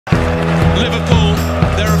Liverpool,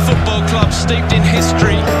 they're a football club steeped in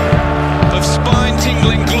history of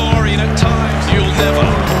spine-tingling glory, and at times you'll never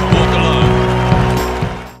walk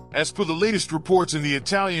alone. As per the latest reports in the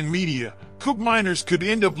Italian media, Koopmeiners could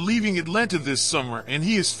end up leaving Atalanta this summer, and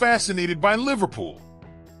he is fascinated by Liverpool.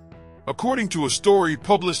 According to a story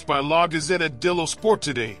published by La Gazzetta dello Sport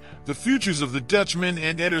today, the futures of the Dutchman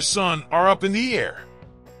and Ederson are up in the air.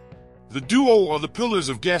 The duo are the pillars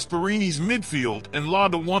of Gasparini's midfield, and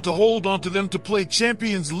Lada want to hold on to them to play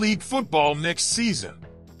Champions League football next season.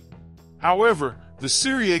 However, the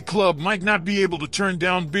Serie A club might not be able to turn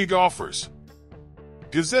down big offers.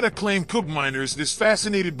 Gazzetta claimed Koopmeiners is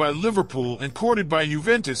fascinated by Liverpool and courted by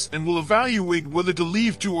Juventus and will evaluate whether to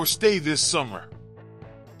leave to or stay this summer.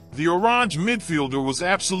 The Orange midfielder was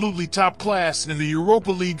absolutely top class in the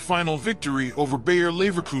Europa League final victory over Bayer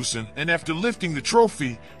Leverkusen, and after lifting the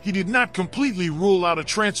trophy, he did not completely rule out a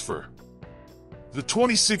transfer. The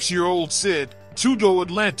 26-year-old said, "Tutto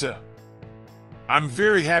Atalanta. I'm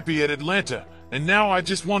very happy at Atalanta, and now I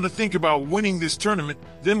just want to think about winning this tournament,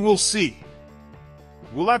 then we'll see.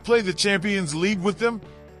 Will I play the Champions League with them?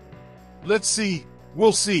 Let's see,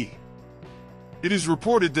 we'll see." It is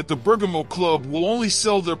reported that the Bergamo club will only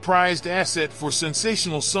sell their prized asset for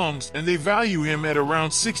sensational sums, and they value him at around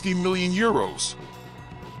 60 million euros.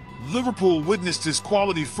 Liverpool witnessed his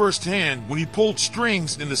quality firsthand when he pulled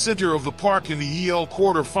strings in the center of the park in the EL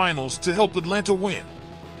quarter-finals to help Atalanta win.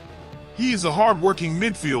 He is a hard-working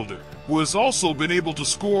midfielder who has also been able to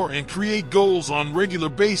score and create goals on a regular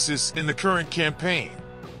basis in the current campaign.